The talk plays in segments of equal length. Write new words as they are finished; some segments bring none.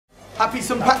Happy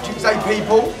St Patrick's Day,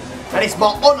 people, and it's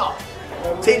my honour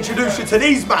to introduce you to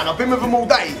these man. I've been with them all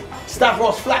day.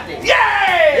 Stavros Flatley.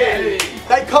 Yay!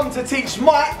 They come to teach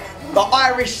Mike the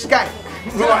Irish skank.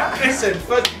 Right, listen,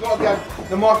 first you've got to go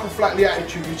the Michael Flatley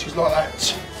attitude, which is like that.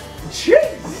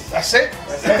 Jeez! That's it.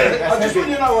 I just want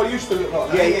you to know I used to look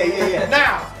like that. Yeah.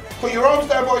 Now, put your arms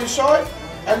down by your side,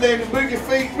 and then move your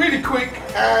feet really quick,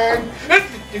 and and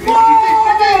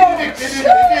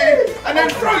then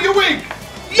throw your wig.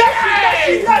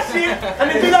 That's it! And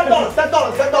then do that dance. I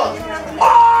don't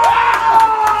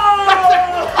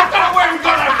know where we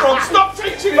got that from. Stop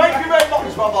teaching me. Thank you very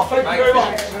much, brother. Thank you very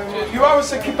much. You owe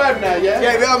us a kebab now, yeah?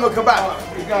 Yeah, we owe him a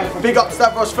kebab. Big up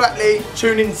Stavros Flatley.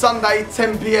 Tune in Sunday,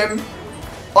 10 PM,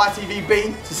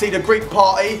 ITVB, to see the Greek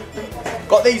party.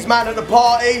 Got these man at the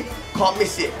party. Can't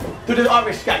miss it. Do the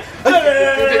Irish skank.